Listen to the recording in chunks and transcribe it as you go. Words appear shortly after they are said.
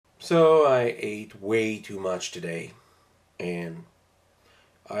So I ate way too much today, and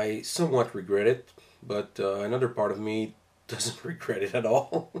I somewhat regret it, but another part of me doesn't regret it at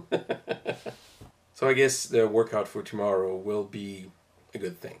all. So I guess the workout for tomorrow will be a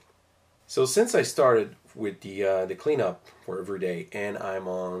good thing. So since I started with the cleanup for every day, and I'm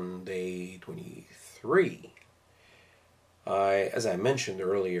on day 23, as I mentioned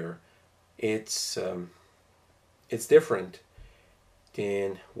earlier, it's different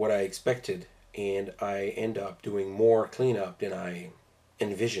than what I expected, and I end up doing more cleanup than I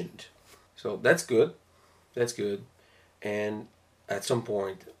envisioned. So that's good. That's good. And at some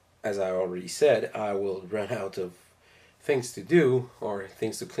point, as I already said, I will run out of things to do or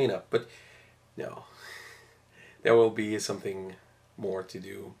things to clean up. But no, there will be something more to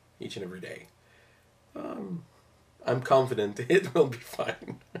do each and every day. I'm confident it will be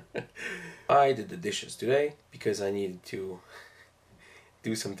fine. I did the dishes today because I needed to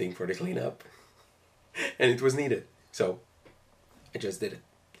do something for the cleanup, and it was needed. So I just did it,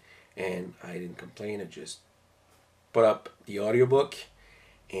 and I didn't complain. I just put up the audiobook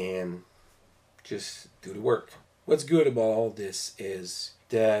and just do the work. What's good about all this is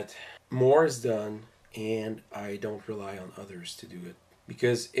that more is done and I don't rely on others to do it.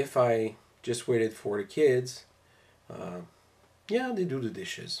 Because if I just waited for the kids, yeah, they do the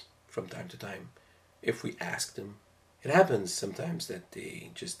dishes from time to time if we ask them. It happens sometimes that they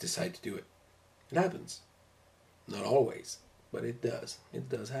just decide to do it. It happens. Not always, but it does. It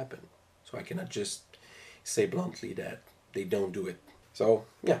does happen. So I cannot just say bluntly that they don't do it. So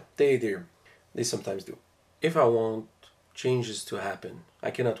yeah, they sometimes do. If I want changes to happen,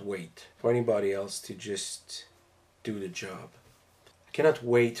 I cannot wait for anybody else to just do the job. I cannot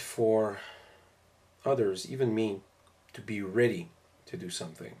wait for others, even me, to be ready to do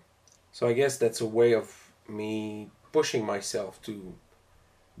something. So I guess that's a way of me pushing myself to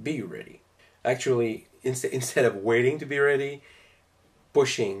be ready. Actually, instead of waiting to be ready,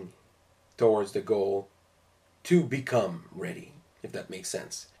 pushing towards the goal to become ready, if that makes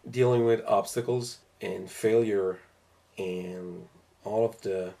sense. Dealing with obstacles and failure and all of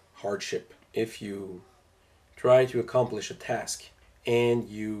the hardship. If you try to accomplish a task and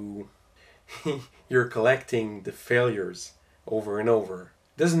you're collecting the failures over and over,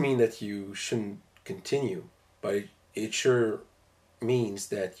 doesn't mean that you shouldn't continue, but it sure means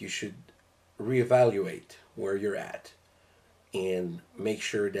that you should reevaluate where you're at and make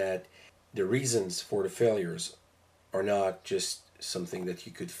sure that the reasons for the failures are not just something that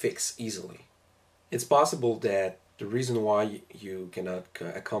you could fix easily. It's possible that the reason why you cannot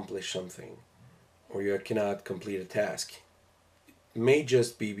accomplish something or you cannot complete a task may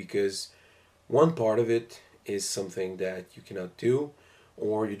just be because one part of it is something that you cannot do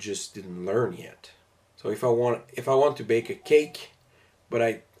or you just didn't learn yet. So if I want to bake a cake, but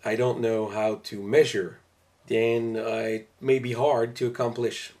I don't know how to measure, then it may be hard to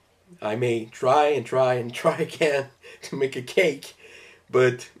accomplish. I may try and try and try again to make a cake,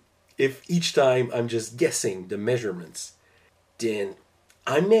 but if each time I'm just guessing the measurements, then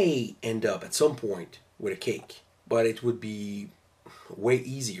I may end up at some point with a cake. But it would be way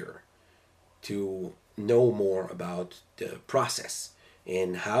easier to know more about the process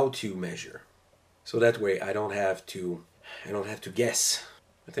and how to measure. So that way I don't have to guess.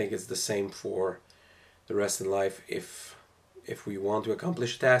 I think it's the same for the rest in life. If we want to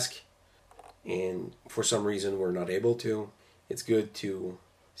accomplish a task and for some reason we're not able to, it's good to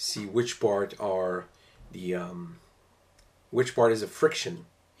see which part is a friction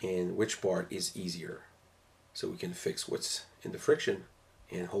and which part is easier, so we can fix what's in the friction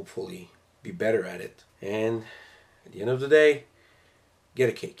and hopefully be better at it. And at the end of the day, get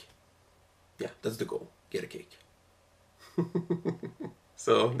a cake. Yeah, that's the goal. Get a cake.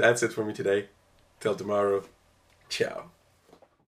 So that's it for me today. Till tomorrow. Ciao.